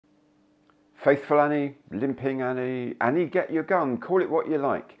Faithful Annie, Limping Annie, Annie Get Your Gun, call it what you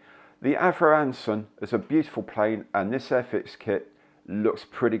like. The AIRFIX Anson is a beautiful plane and this AIRFIX kit looks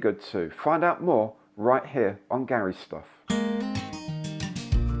pretty good too. Find out more right here on Gary's Stuff.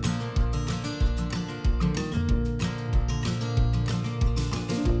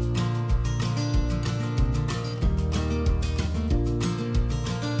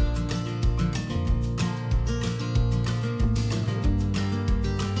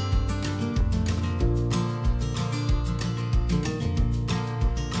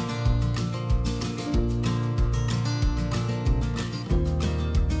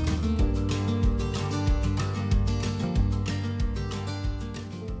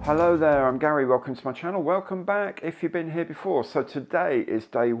 Hello there, I'm Gary, welcome to my channel, welcome back if you've been here before. So today is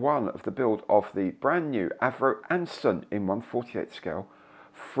day one of the build of the brand new AVRO Anson in 1/48 scale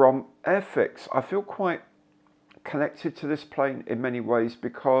from AIRFIX. I feel quite connected to this plane in many ways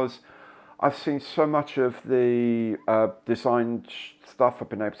because I've seen so much of the design stuff. I've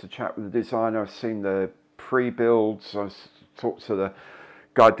been able to chat with the designer, I've seen the pre-builds, I've talked to the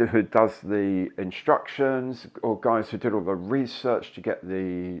guy who does the instructions, or guys who did all the research to get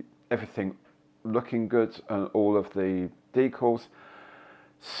everything looking good and all of the decals.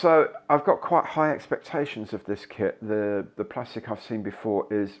 So I've got quite high expectations of this kit. The plastic I've seen before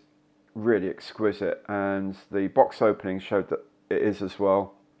is really exquisite and the box opening showed that it is as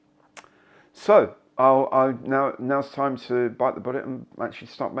well. So now's time to bite the bullet and actually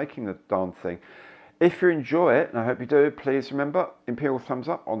start making the darn thing. If you enjoy it, and I hope you do, please remember, imperial thumbs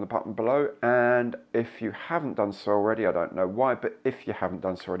up on the button below. And if you haven't done so already, I don't know why, but if you haven't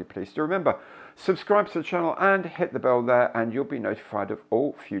done so already, please do remember, subscribe to the channel and hit the bell there, and you'll be notified of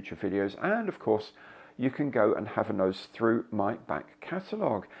all future videos. And of course, you can go and have a nose through my back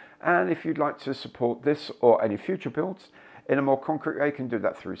catalogue. And if you'd like to support this or any future builds in a more concrete way, you can do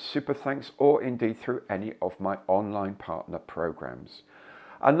that through Super Thanks or indeed through any of my online partner programs.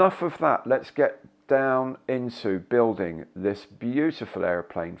 Enough of that, let's get down into building this beautiful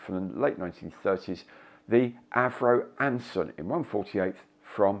aeroplane from the late 1930s, the AVRO Anson in 1/48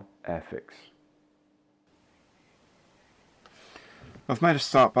 from AIRFIX. I've made a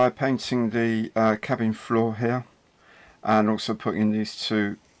start by painting the cabin floor here and also putting in these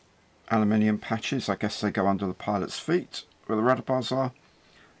two aluminium patches. I guess they go under the pilot's feet where the rudder bars are.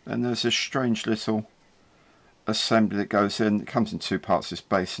 And there's this strange little assembly that goes in. It comes in two parts, this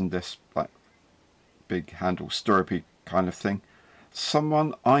base and this like big handle stirrupy kind of thing.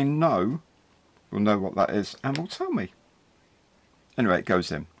 Someone I know will know what that is and will tell me. Anyway, it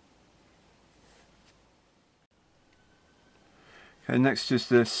goes in. Okay, next is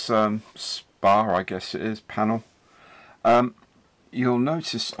this spar, I guess it is, panel. You'll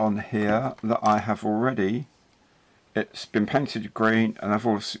notice on here that I have already, it's been painted green, and I've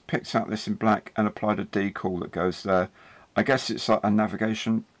also picked out this in black and applied a decal that goes there. I guess it's like a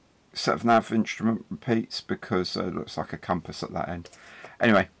navigation set of nav instrument repeats because it looks like a compass at that end.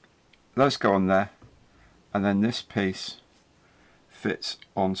 Anyway, those go on there, and then this piece fits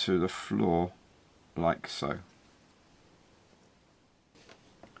onto the floor like so.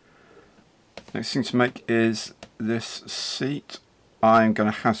 Next thing to make is this seat. I'm going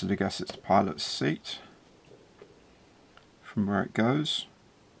to hazard a guess it's the pilot's seat from where it goes.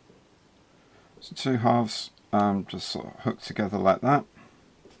 So two halves just sort of hooked together like that.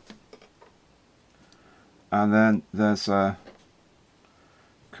 And then there's a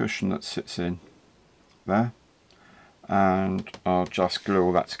cushion that sits in there, and I'll just glue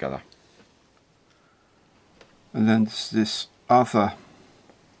all that together. And then there's this other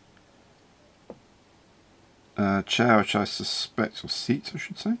chair, which I suspect, or seat I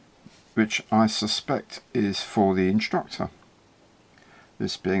should say, which I suspect is for the instructor,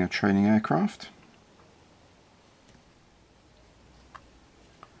 this being a training aircraft.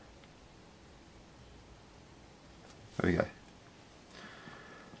 There we go.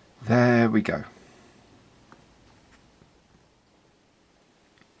 There we go.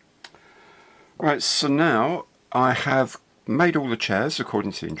 Right, so now I have made all the chairs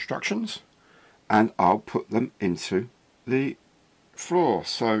according to the instructions, and I'll put them into the floor.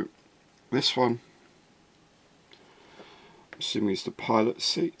 So this one, assuming is the pilot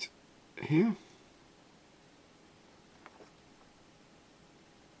seat here.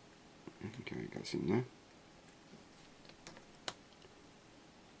 Okay, it goes in there.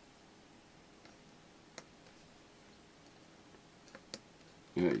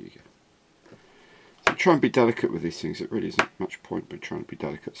 There you go. So try and be delicate with these things. It really isn't much point, but try and be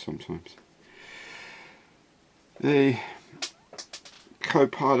delicate sometimes. The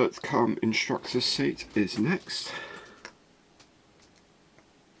co-pilot cum instructor seat is next.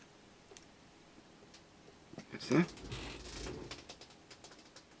 there.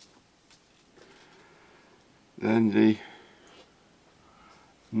 Then the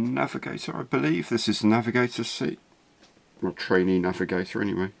navigator, I believe this is the navigator seat, or trainee navigator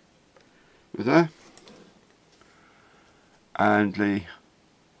anyway. Over there. And the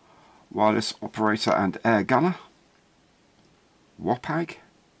wireless operator and air gunner, WAPAG,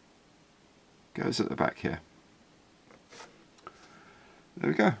 goes at the back here.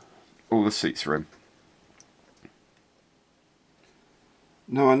 There we go. All the seats are in.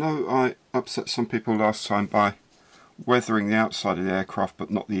 Now I know I upset some people last time by weathering the outside of the aircraft but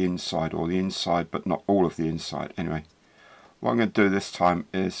not the inside, or the inside but not all of the inside. Anyway, what I'm going to do this time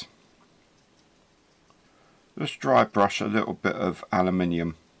is just dry brush a little bit of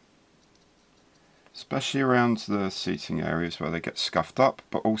aluminium, especially around the seating areas where they get scuffed up,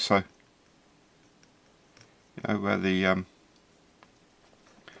 but also, you know, where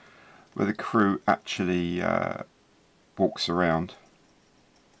the crew actually walks around.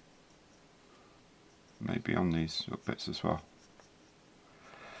 Maybe on these little bits as well.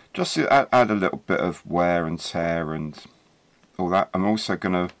 Just to add a little bit of wear and tear and all that. I'm also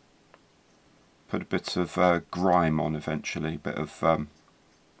going to put a bit of grime on eventually, a bit of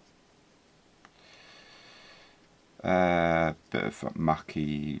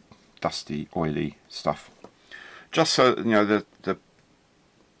mucky, dusty, oily stuff. Just so you know the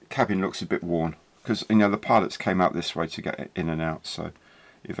cabin looks a bit worn, because you know the pilots came out this way to get it in and out, so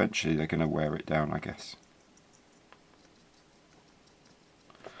eventually they're going to wear it down, I guess.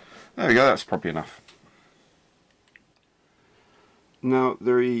 There we go, that's probably enough. Now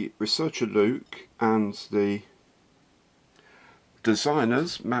the researcher Luke and the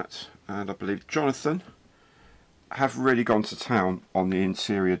designers Matt and I believe Jonathan have really gone to town on the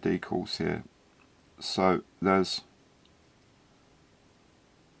interior decals here. So there's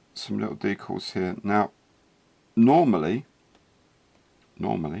some little decals here. Now normally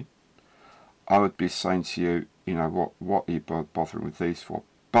I would be saying to you, you know, what are you bothering with these for?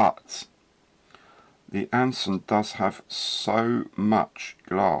 But the Anson does have so much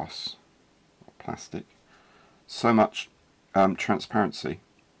glass, or plastic, so much transparency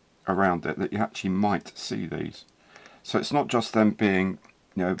around it that you actually might see these. So it's not just them being,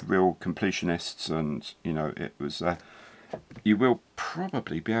 you know, real completionists and, you know, it was you will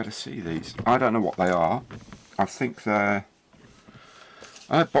probably be able to see these. I don't know what they are. I think they're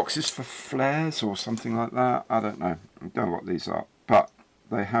boxes for flares or something like that. I don't know. I don't know what these are. But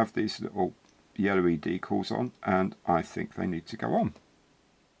they have these little yellowy decals on, and I think they need to go on.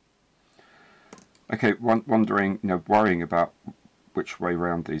 Okay, wondering, you know, worrying about which way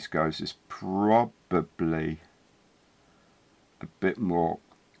round these goes is probably a bit more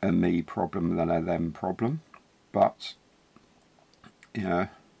a me problem than a them problem. But, you know,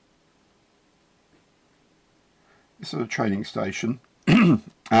 this is a training station.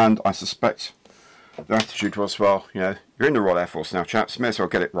 And I suspect their attitude was, well, you know, you're in the Royal Air Force now, chaps, may as well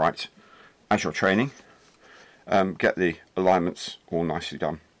get it right as you're training. Get the alignments all nicely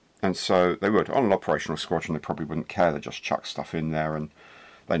done. And so they would. On an operational squadron, they probably wouldn't care. They just chuck stuff in there and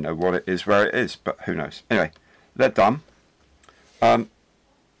they know what it is, where it is, but who knows. Anyway, they're done.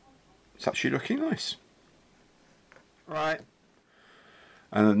 It's actually looking nice. Right.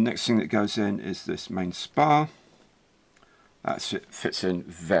 And the next thing that goes in is this main spar. That's it, fits in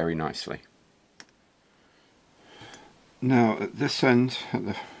very nicely. Now at this end, at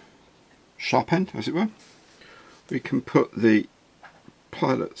the sharp end as it were, we can put the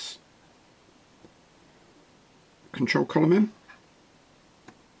pilot's control column in.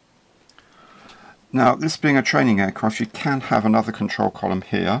 Now this being a training aircraft, you can have another control column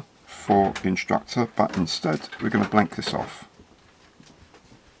here for the instructor, but instead we're going to blank this off.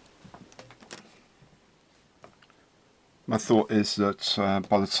 My thought is that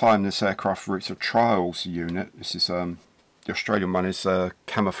by the time this aircraft routes a trials unit, this is the Australian one is a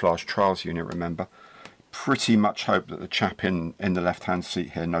camouflage trials unit, remember, pretty much hope that the chap in the left hand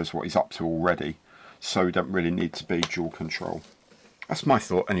seat here knows what he's up to already, so we don't really need to be dual control. That's my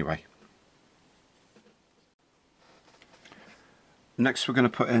thought anyway. Next we're going to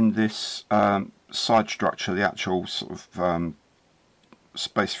put in this side structure, the actual sort of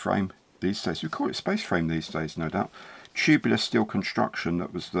space frame these days. We call it space frame these days, no doubt. Tubular steel construction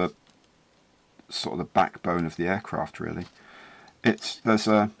that was the sort of the backbone of the aircraft, really. There's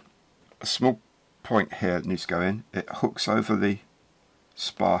a small point here that needs to go in. It hooks over the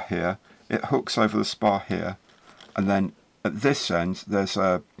spar here. It hooks over the spar here, and then at this end there's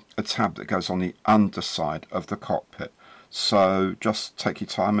a tab that goes on the underside of the cockpit. So just take your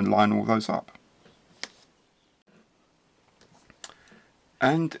time and line all those up.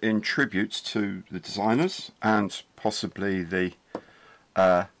 And in tribute to the designers and possibly the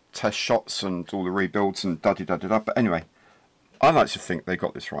test shots and all the rebuilds and da-di-da-di-da, but anyway, I like to think they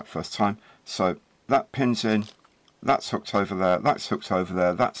got this right first time. So that pin's in, that's hooked over there, that's hooked over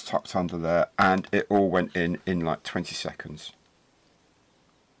there, that's tucked under there, and it all went in like 20 seconds.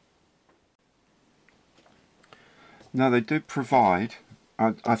 Now they do provide,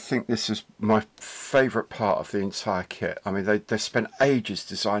 I think this is my favourite part of the entire kit. I mean, they spent ages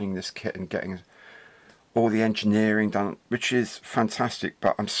designing this kit and getting all the engineering done, which is fantastic,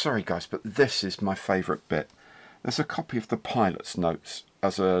 but I'm sorry guys, but this is my favourite bit. There's a copy of the pilot's notes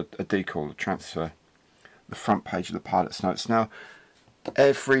as a decal, a transfer, the front page of the pilot's notes. Now,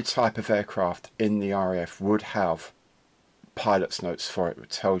 every type of aircraft in the RAF would have pilot's notes for it. It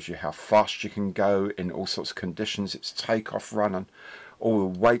tells you how fast you can go in all sorts of conditions, its takeoff run and all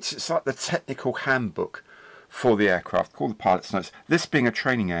the weights. It's like the technical handbook for the aircraft, called the pilot's notes. This being a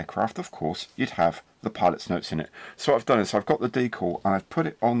training aircraft, of course, you'd have the pilot's notes in it. So what I've done is I've got the decal and I've put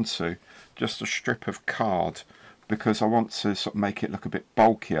it onto just a strip of card because I want to sort of make it look a bit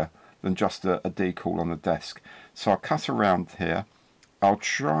bulkier than just a decal on the desk. So I'll cut around here. I'll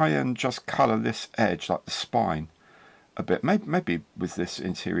try and just colour this edge, like the spine, a bit, maybe with this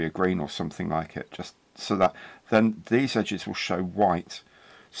interior green or something like it, just so that then these edges will show white,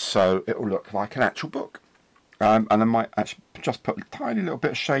 so it will look like an actual book. And I might actually just put a tiny little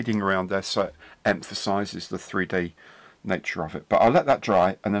bit of shading around there so it emphasises the 3D nature of it. But I'll let that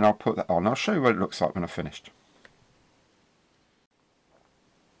dry and then I'll put that on. I'll show you what it looks like when I've finished.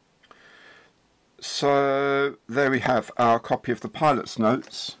 So there we have our copy of the pilot's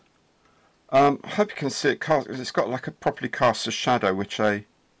notes. I hope you can see it. It's got like a properly cast a shadow, which a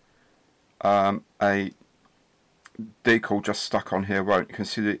decal just stuck on here won't. You can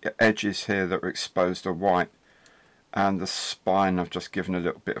see the edges here that are exposed are white, and the spine I've just given a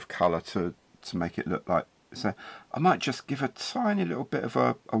little bit of colour to make it look like. So I might just give a tiny little bit of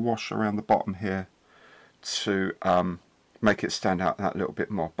a wash around the bottom here to make it stand out that little bit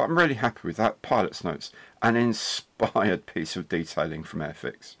more. But I'm really happy with that. Pilot's notes, an inspired piece of detailing from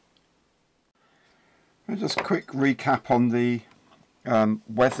AIRFIX. Just a quick recap on the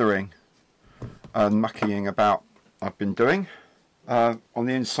weathering and mucking about I've been doing on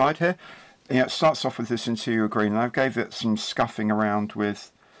the inside here. It starts off with this interior green, and I gave it some scuffing around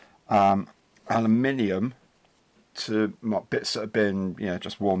with aluminium to bits that have been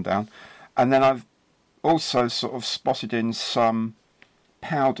just worn down, and then I've also sort of spotted in some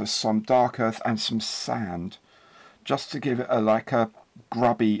powder, some dark earth and some sand, just to give it like a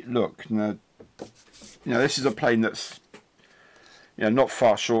grubby look. This is a plane that's not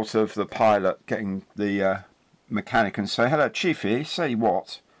far short of the pilot getting the mechanic and say, "Hello, Chiefy, say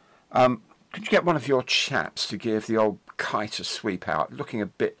what? Could you get one of your chaps to give the old kite a sweep out? Looking a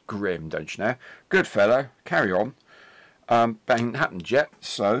bit grim, don't you know? Good fellow, carry on." But it ain't happened yet,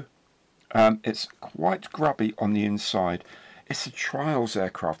 so it's quite grubby on the inside. It's a trials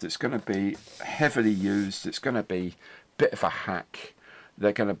aircraft. It's going to be heavily used. It's going to be a bit of a hack.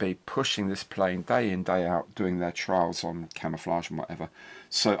 They're going to be pushing this plane day in, day out, doing their trials on camouflage and whatever.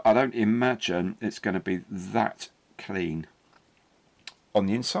 So I don't imagine it's going to be that clean on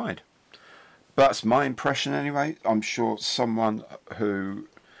the inside. But that's my impression anyway. I'm sure someone who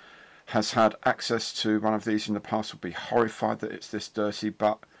has had access to one of these in the past will be horrified that it's this dirty,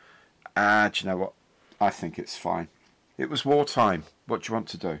 but do you know what? I think it's fine. It was wartime. What do you want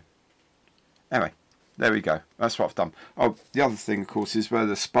to do? Anyway, there we go. That's what I've done. Oh, the other thing, of course, is where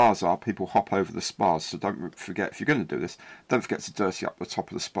the spars are. People hop over the spars, so don't forget, if you're going to do this, don't forget to dirty up the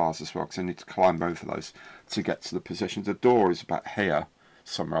top of the spars as well, because I need to climb over those to get to the position. The door is about here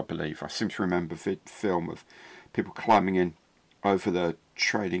somewhere, I believe. I seem to remember film of people climbing in over the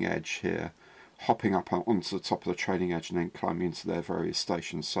trailing edge here, hopping up onto the top of the trailing edge and then climbing into their various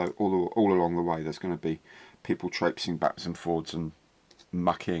stations. So all along the way there's going to be people traipsing backwards and forwards and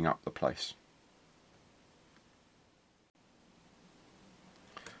mucking up the place.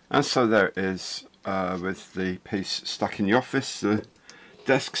 And so there it is with the piece stuck in the office. The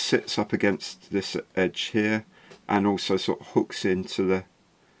desk sits up against this edge here and also sort of hooks into the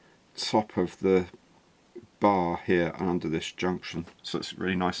top of the bar here under this junction, so it's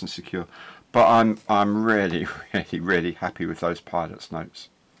really nice and secure. But I'm really happy with those pilot's notes.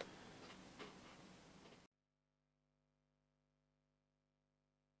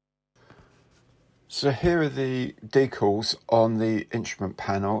 So here are the decals on the instrument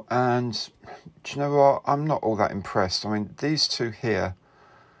panel, and do you know what? I'm not all that impressed. I mean, these two here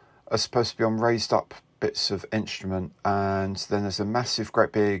are supposed to be on raised up bits of instrument, and then there's a massive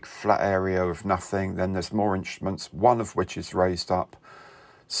great big flat area of nothing. Then there's more instruments, one of which is raised up.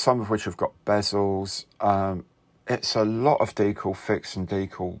 some of which have got bezels. It's a lot of decal fix and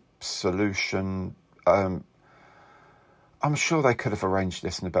decal solution. I'm sure they could have arranged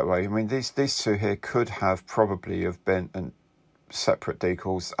this in a better way. I mean, these two here could have probably have been separate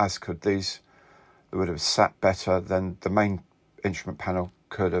decals, as could these. They would have sat better than the main instrument panel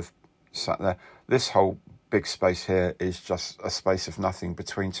could have sat there. This whole big space here is just a space of nothing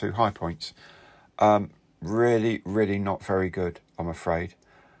between two high points. Really, really not very good, I'm afraid.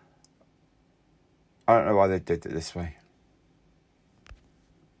 I don't know why they did it this way.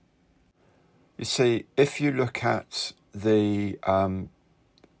 You see, if you look at the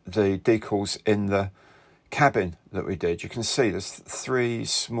decals in the cabin that we did, you can see there's 3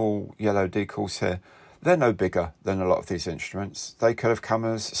 small yellow decals here. They're no bigger than a lot of these instruments. They could have come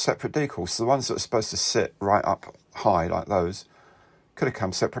as separate decals. The ones that are supposed to sit right up high like those could have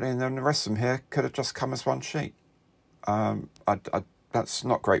come separately, and then the rest of them here could have just come as one sheet. That's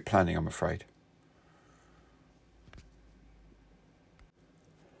not great planning, I'm afraid.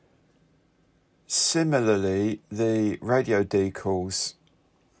 Similarly, the radio decals,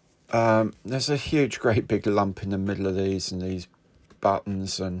 there's a huge, great big lump in the middle of these, and these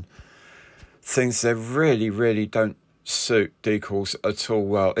buttons and things. They really, really don't suit decals at all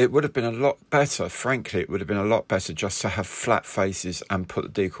well. It would have been a lot better, frankly, it would have been a lot better just to have flat faces and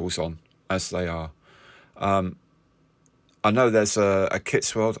put the decals on as they are. I know there's a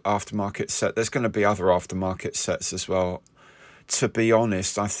Kits World aftermarket set. There's going to be other aftermarket sets as well. To be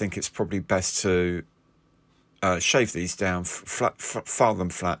honest, I think it's probably best to shave these down, file them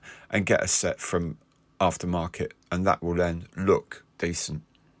flat, and get a set from aftermarket, and that will then look decent.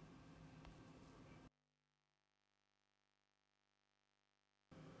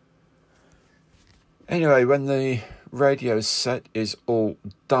 Anyway, when the radio set is all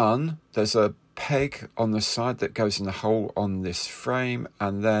done, there's a peg on the side that goes in the hole on this frame,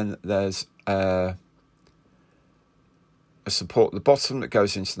 and then there's a support at the bottom that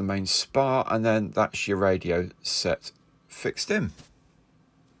goes into the main spar, and then that's your radio set fixed in.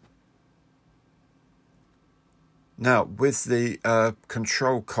 Now, with the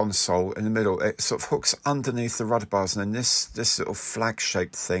control console in the middle, it sort of hooks underneath the rudder bars, and then this little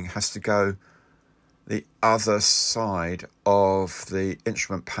flag-shaped thing has to go the other side of the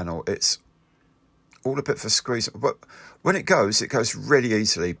instrument panel. It's all a bit of a squeeze, but when it goes really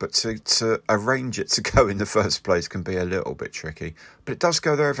easily, but to arrange it to go in the first place can be a little bit tricky. But it does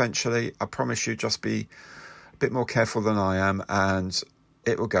go there eventually. I promise you, just be a bit more careful than I am, and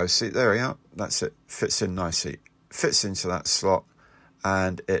it will go. See, there we are. That's it. Fits in nicely. Fits into that slot,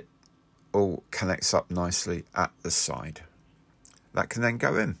 and it all connects up nicely at the side. That can then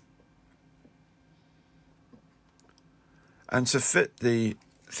go in. And to fit the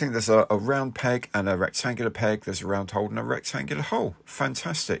thing, there's a round peg and a rectangular peg. There's a round hole and a rectangular hole.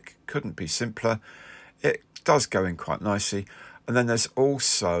 Fantastic. Couldn't be simpler. It does go in quite nicely. And then there's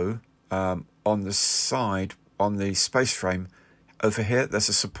also on the side, on the space frame over here, there's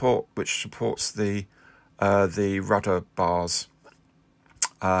a support which supports the rudder bars.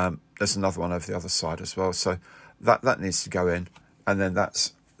 There's another one over the other side as well. So that needs to go in. And then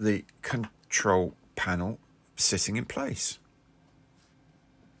that's the control panel sitting in place.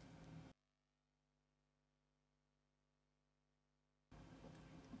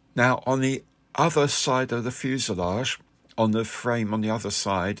 Now, on the other side of the fuselage, on the frame on the other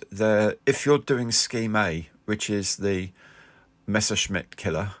side, there, if you're doing scheme A, which is the Messerschmitt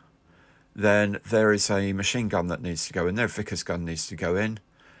killer, then there is a machine gun that needs to go in there, a Vickers gun needs to go in,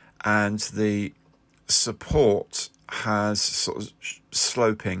 and the support has sort of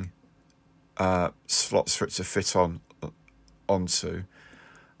sloping slots for it to fit onto.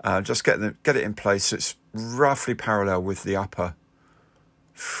 Just get it in place so it's roughly parallel with the upper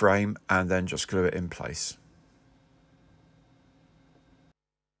frame, and then just glue it in place.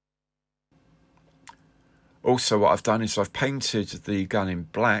 Also, what I've done is I've painted the gun in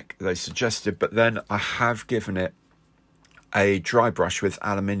black, they suggested, but then I have given it a dry brush with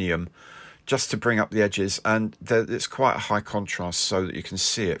aluminium just to bring up the edges, and it's quite a high contrast so that you can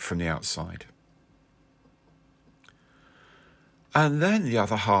see it from the outside. And then the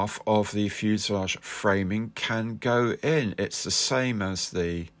other half of the fuselage framing can go in. It's the same as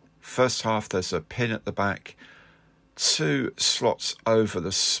the first half. There's a pin at the back, 2 slots over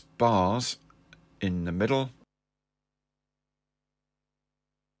the spars in the middle.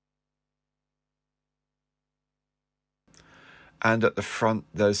 And at the front,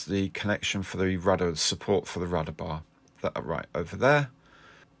 there's the connection for the rudder, support for the rudder bar. That right over there.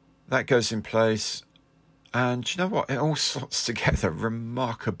 That goes in place. And you know what? It all slots together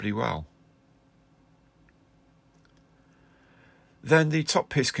remarkably well. Then the top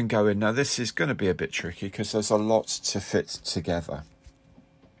piece can go in. Now this is going to be a bit tricky because there's a lot to fit together.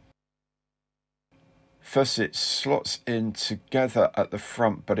 First, it slots in together at the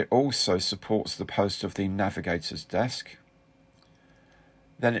front, but it also supports the post of the navigator's desk.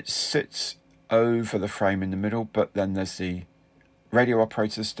 Then it sits over the frame in the middle, but then there's the radio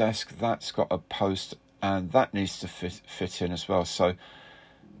operator's desk. That's got a post, and that needs to fit in as well. So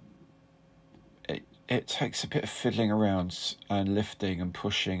it takes a bit of fiddling around and lifting and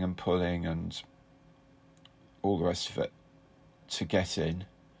pushing and pulling and all the rest of it to get in.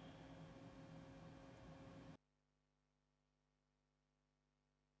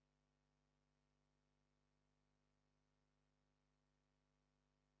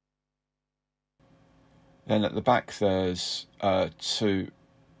 Then at the back there's 2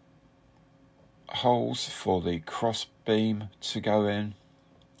 holes for the cross beam to go in,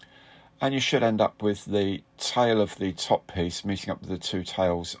 and you should end up with the tail of the top piece meeting up with the 2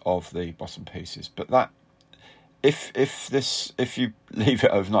 tails of the bottom pieces. But that, if you leave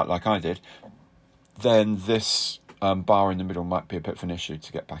it overnight like I did, then this bar in the middle might be a bit of an issue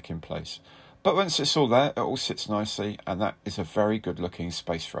to get back in place. But once it's all there, it all sits nicely, and that is a very good looking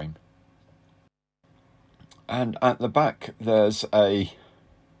space frame. And at the back, there's I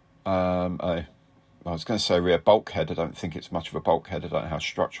was going to say rear bulkhead. I don't think it's much of a bulkhead. I don't know how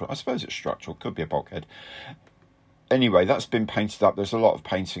structural. I suppose it's structural. Could be a bulkhead. Anyway, that's been painted up. There's a lot of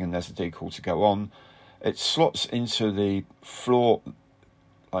painting, and there's a decal to go on. It slots into the floor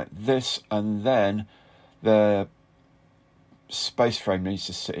like this, and then the space frame needs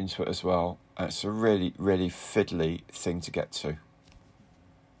to sit into it as well. And it's a really, really fiddly thing to get to.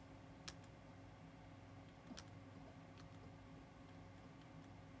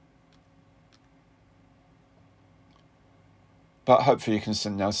 But hopefully you can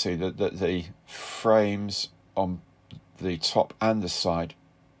now see that the frames on the top and the side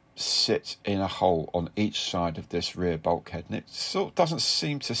sit in a hole on each side of this rear bulkhead. And it sort of doesn't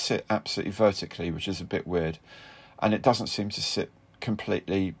seem to sit absolutely vertically, which is a bit weird. And it doesn't seem to sit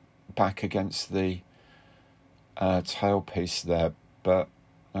completely back against the tailpiece there. But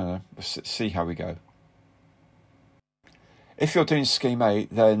we'll see how we go. If you're doing Scheme A,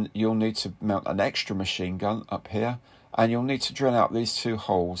 then you'll need to mount an extra machine gun up here. And you'll need to drill out these 2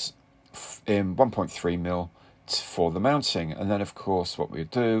 holes in 1.3mm for the mounting. And then, of course, what we'll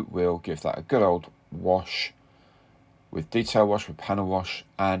do, we'll give that a good old wash with detail wash, with panel wash,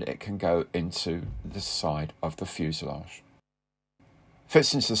 and it can go into the side of the fuselage.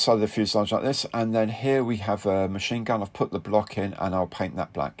 Fits into the side of the fuselage like this. And then here we have a machine gun. I've put the block in, and I'll paint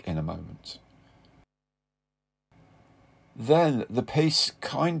that black in a moment. Then the piece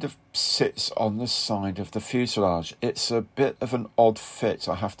kind of sits on the side of the fuselage. It's a bit of an odd fit,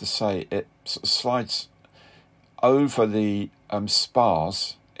 I have to say. It sort of slides over the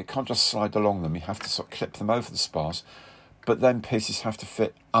spars. It can't just slide along them. You have to sort of clip them over the spars. But then pieces have to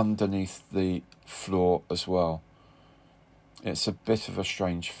fit underneath the floor as well. It's a bit of a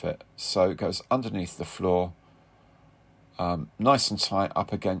strange fit. So it goes underneath the floor, nice and tight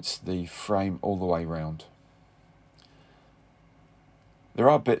up against the frame all the way round. There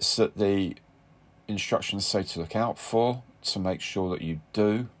are bits that the instructions say to look out for, to make sure that you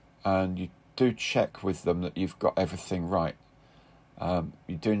do, and you do check with them that you've got everything right.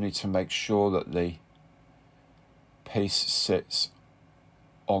 You do need to make sure that the piece sits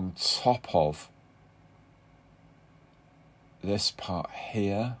on top of this part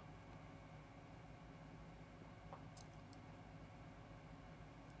here.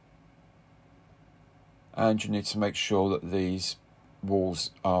 And you need to make sure that these walls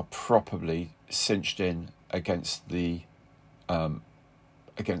are properly cinched in against the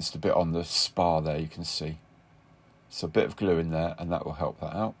bit on the spar there. You can see so a bit of glue in there, and that will help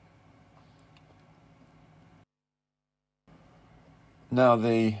that out. Now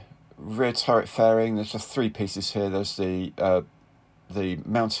the rear turret fairing, there's just 3 pieces here. There's the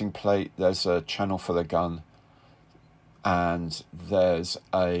mounting plate, there's a channel for the gun, and there's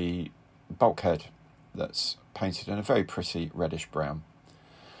a bulkhead that's painted in a very pretty reddish brown.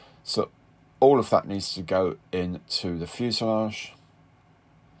 So all of that needs to go into the fuselage.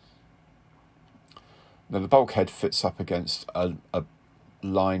 Now the bulkhead fits up against a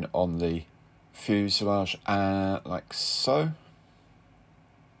line on the fuselage, like so.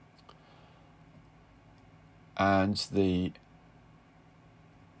 And the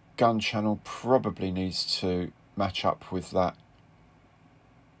gun channel probably needs to match up with that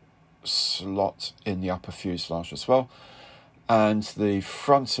slot in the upper fuselage as well. And the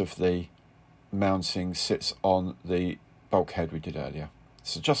front of the mounting sits on the bulkhead we did earlier.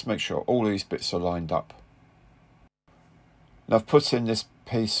 So just make sure all these bits are lined up. Now I've put in this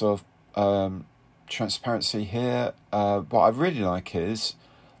piece of transparency here. What I really like is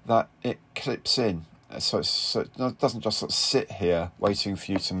that it clips in, so it doesn't just sort of sit here waiting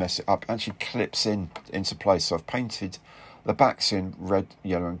for you to mess it up. It actually clips into place. So I've painted the backs in red,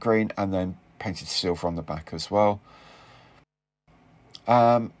 yellow and green, and then painted silver on the back as well.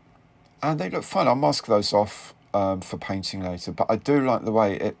 And they look fine. I'll mask those off for painting later, but I do like the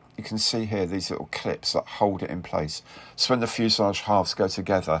way you can see here these little clips that hold it in place. So when the fuselage halves go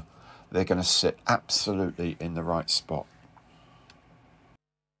together, they're going to sit absolutely in the right spot.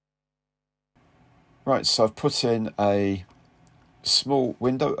 Right, so I've put in a small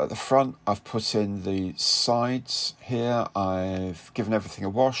window at the front. I've put in the sides here. I've given everything a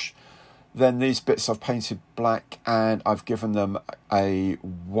wash. Then these bits I've painted black, and I've given them a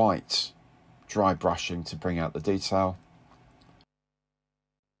white dry brushing to bring out the detail.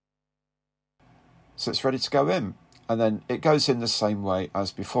 So it's ready to go in, and then it goes in the same way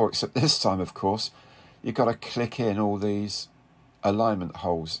as before, except this time, of course, you've got to click in all these alignment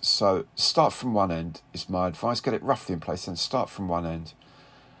holes. So start from one end is my advice. Get it roughly in place, and start from one end,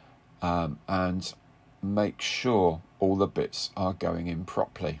 and make sure all the bits are going in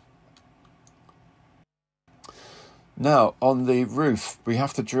properly. Now on the roof we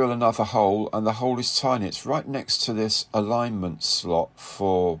have to drill another hole, and the hole is tiny. It's right next to this alignment slot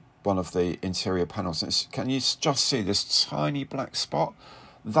for one of the interior panels. Can you just see this tiny black spot?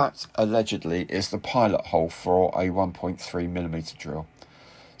 That allegedly is the pilot hole for a 1.3mm drill.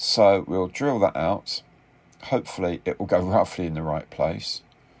 So we'll drill that out. Hopefully it will go roughly in the right place.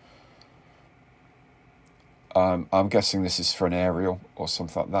 I'm guessing this is for an aerial or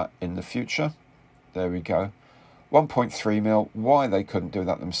something like that in the future. There we go. 1.3mm. Why they couldn't do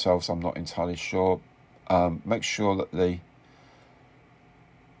that themselves, I'm not entirely sure. Make sure that the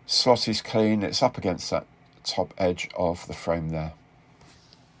slot is clean. It's up against that top edge of the frame there.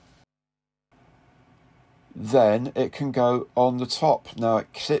 Then it can go on the top. Now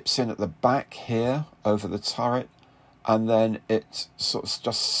it clips in at the back here over the turret, and then it sort of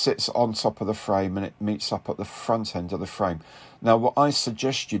just sits on top of the frame, and it meets up at the front end of the frame. Now what I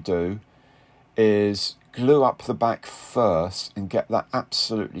suggest you do is glue up the back first and get that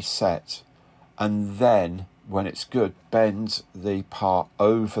absolutely set, and then when it's good, bend the part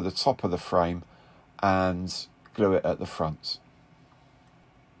over the top of the frame and glue it at the front.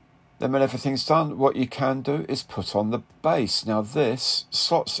 Then when everything's done, what you can do is put on the base. Now this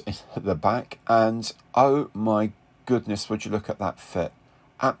slots in at the back, and oh my goodness, would you look at that fit.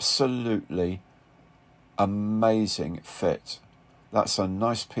 Absolutely amazing fit. That's a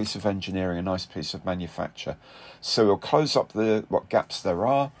nice piece of engineering, a nice piece of manufacture. So we'll close up what gaps there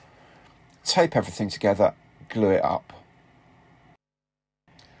are, tape everything together, glue it up.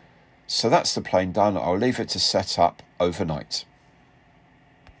 So that's the plane done. I'll leave it to set up overnight.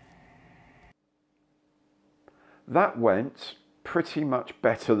 That went pretty much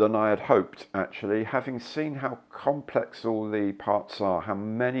better than I had hoped, actually, having seen how complex all the parts are, how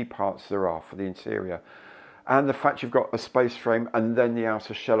many parts there are for the interior, and the fact you've got a space frame and then the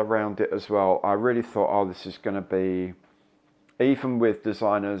outer shell around it as well. I really thought, oh, this is going to be, even with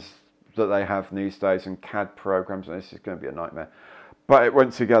designers that they have these days and CAD programs, this is going to be a nightmare. But it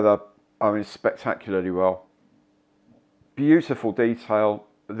went together, I mean, spectacularly well. Beautiful detail.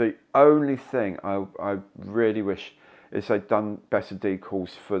 The only thing I really wish is they'd done better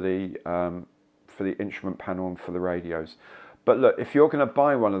decals for the instrument panel and for the radios. But look, if you're going to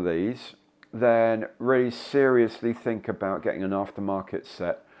buy one of these, then really seriously think about getting an aftermarket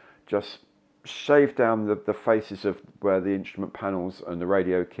set. Just shave down the faces of where the instrument panels and the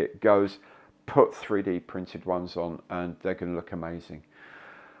radio kit goes, put 3D printed ones on, and they're going to look amazing.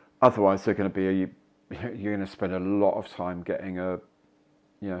 Otherwise, they're going to be you're going to spend a lot of time getting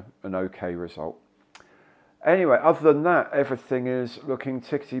an okay result. Anyway, other than that, everything is looking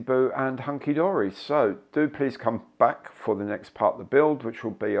tickety-boo and hunky-dory. So do please come back for the next part of the build, which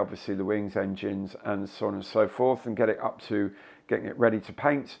will be obviously the wings, engines, and so on and so forth, and get it up to getting it ready to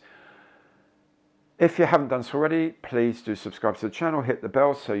paint. If you haven't done so already, please do subscribe to the channel, hit the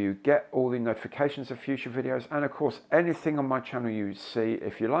bell so you get all the notifications of future videos. And of course, anything on my channel you see,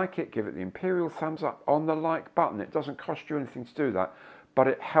 if you like it, give it the imperial thumbs up on the like button. It doesn't cost you anything to do that, but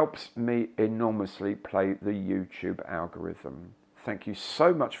it helps me enormously play the YouTube algorithm. Thank you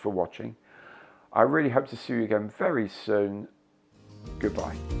so much for watching. I really hope to see you again very soon.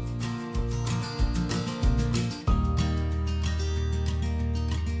 Goodbye.